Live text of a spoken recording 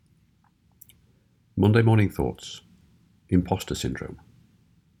Monday Morning Thoughts, Imposter Syndrome,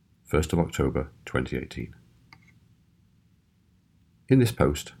 1st of October 2018. In this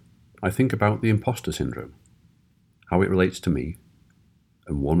post, I think about the imposter syndrome, how it relates to me,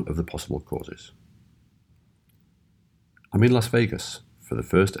 and one of the possible causes. I'm in Las Vegas for the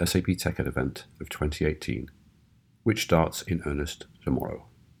first SAP TechEd event of 2018, which starts in earnest tomorrow.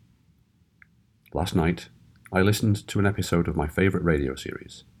 Last night, I listened to an episode of my favourite radio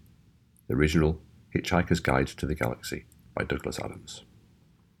series, the original Hitchhiker's Guide to the Galaxy by Douglas Adams.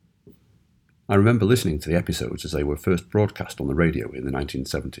 I remember listening to the episodes as they were first broadcast on the radio in the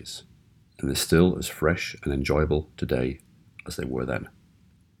 1970s, and they're still as fresh and enjoyable today as they were then.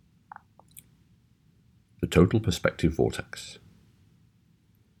 The Total Perspective Vortex.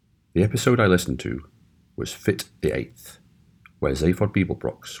 The episode I listened to was Fit the Eighth, where Zaphod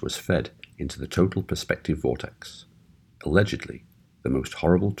Beeblebrox was fed into the Total Perspective Vortex, allegedly the most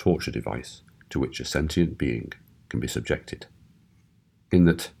horrible torture device to which a sentient being can be subjected. In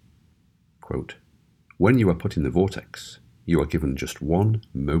that, quote, when you are put in the vortex, you are given just one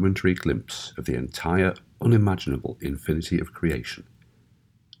momentary glimpse of the entire unimaginable infinity of creation,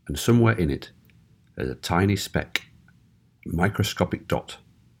 and somewhere in it there's a tiny speck, a microscopic dot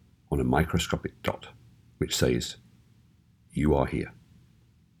on a microscopic dot, which says, you are here.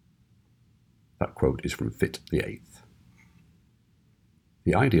 That quote is from Fit the Eighth.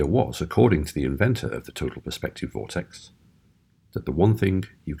 The idea was, according to the inventor of the Total Perspective Vortex, that the one thing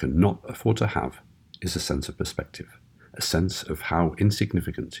you cannot afford to have is a sense of perspective, a sense of how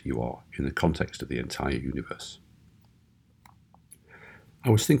insignificant you are in the context of the entire universe.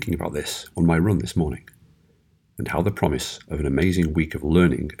 I was thinking about this on my run this morning, and how the promise of an amazing week of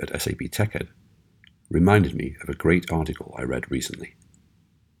learning at SAP TechEd reminded me of a great article I read recently.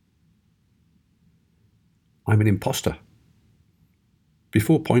 I'm an imposter.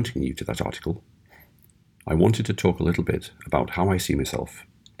 Before pointing you to that article, I wanted to talk a little bit about how I see myself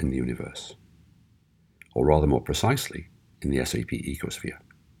in the universe, or rather more precisely, in the SAP ecosphere.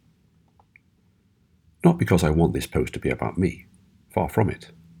 Not because I want this post to be about me, far from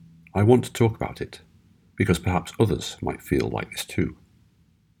it. I want to talk about it because perhaps others might feel like this too,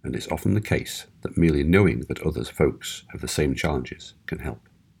 and it's often the case that merely knowing that others folks have the same challenges can help.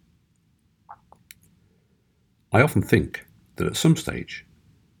 I often think that at some stage,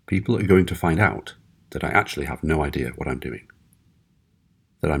 people are going to find out that I actually have no idea what I'm doing,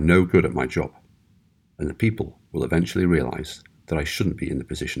 that I'm no good at my job, and that people will eventually realise that I shouldn't be in the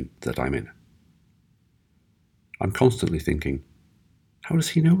position that I'm in. I'm constantly thinking, how does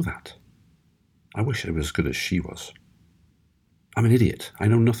he know that? I wish I was as good as she was. I'm an idiot, I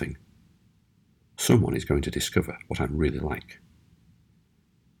know nothing. Someone is going to discover what I'm really like.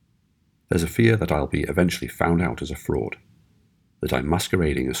 There's a fear that I'll be eventually found out as a fraud, that I'm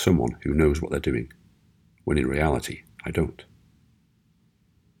masquerading as someone who knows what they're doing, when in reality I don't.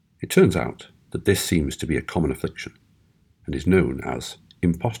 It turns out that this seems to be a common affliction, and is known as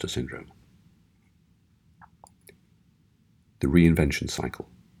imposter syndrome. The reinvention cycle.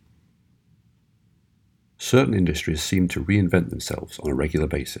 Certain industries seem to reinvent themselves on a regular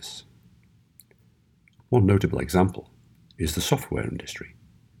basis. One notable example is the software industry,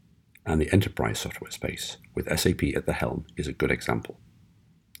 and the enterprise software space, with SAP at the helm, is a good example.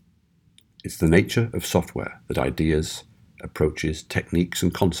 It's the nature of software that ideas, approaches, techniques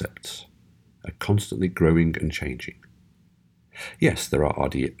and concepts are constantly growing and changing. Yes, there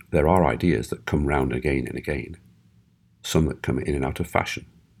are ideas that come round again and again, some that come in and out of fashion.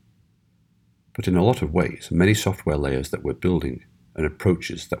 But in a lot of ways, many software layers that we're building and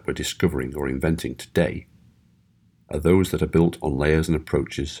approaches that we're discovering or inventing today are those that are built on layers and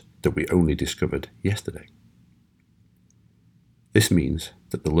approaches that we only discovered yesterday. This means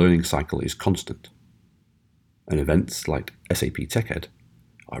that the learning cycle is constant, and events like SAP TechEd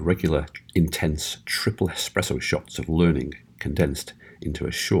are regular, intense, triple espresso shots of learning condensed into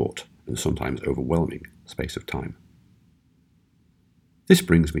a short and sometimes overwhelming space of time. This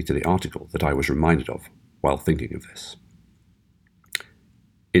brings me to the article that I was reminded of while thinking of this.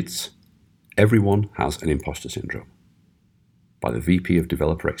 It's Everyone Has an Imposter Syndrome by the VP of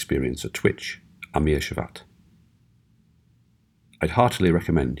Developer Experience at Twitch, Amir Shevat. I'd heartily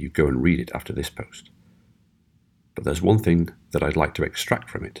recommend you go and read it after this post, but there's one thing that I'd like to extract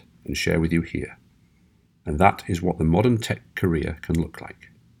from it and share with you here, and that is what the modern tech career can look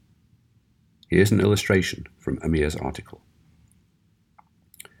like. Here's an illustration from Amir's article.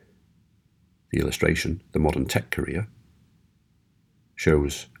 The illustration, the modern tech career,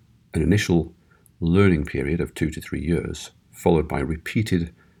 shows an initial learning period of 2 to 3 years, followed by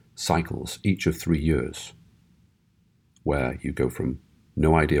repeated cycles each of 3 years, where you go from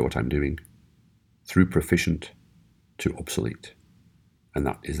no idea what I'm doing through proficient to obsolete, and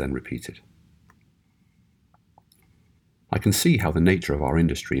that is then repeated. I can see how the nature of our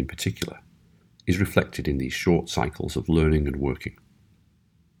industry in particular is reflected in these short cycles of learning and working.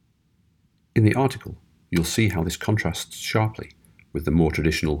 In the article, you'll see how this contrasts sharply with the more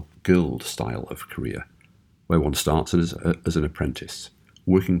traditional guild style of career, where one starts as an apprentice,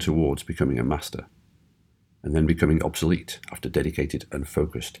 working towards becoming a master, and then becoming obsolete after dedicated and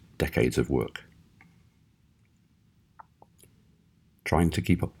focused decades of work. Trying to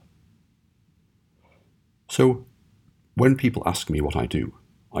keep up. So, when people ask me what I do,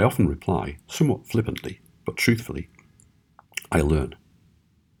 I often reply, somewhat flippantly, but truthfully, I learn.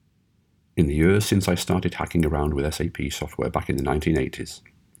 In the years since I started hacking around with SAP software back in the 1980s,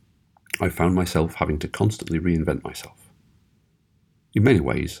 I found myself having to constantly reinvent myself. In many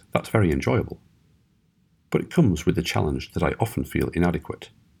ways, that's very enjoyable, but it comes with the challenge that I often feel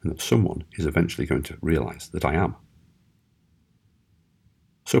inadequate and that someone is eventually going to realize that I am.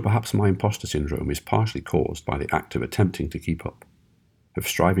 So perhaps my imposter syndrome is partially caused by the act of attempting to keep up, of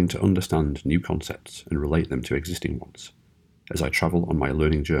striving to understand new concepts and relate them to existing ones, as I travel on my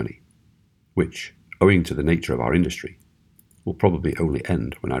learning journey, which, owing to the nature of our industry, will probably only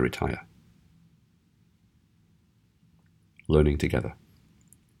end when I retire. Learning together.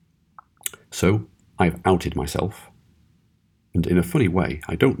 So, I've outed myself, and in a funny way,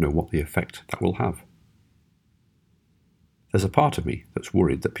 I don't know what the effect that will have. There's a part of me that's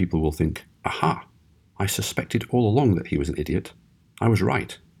worried that people will think, aha, I suspected all along that he was an idiot. I was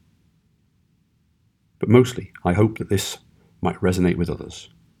right. But mostly, I hope that this might resonate with others,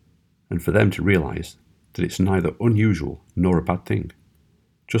 and for them to realise that it's neither unusual nor a bad thing,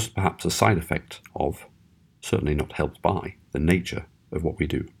 just perhaps a side effect of, certainly not helped by, the nature of what we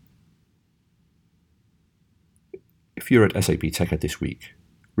do. If you're at SAP TechEd this week,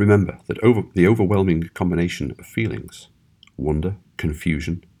 remember that the overwhelming combination of feelings, wonder,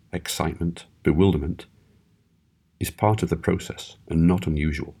 confusion, excitement, bewilderment, is part of the process and not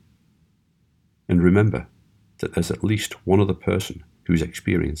unusual. And remember that there's at least one other person who's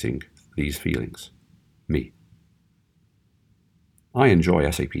experiencing these feelings, me. I enjoy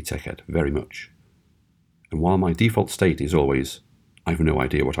SAP TechEd very much, and while my default state is always, I've no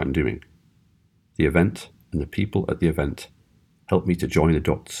idea what I'm doing, the event and the people at the event help me to join the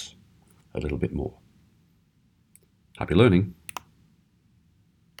dots a little bit more. Happy learning!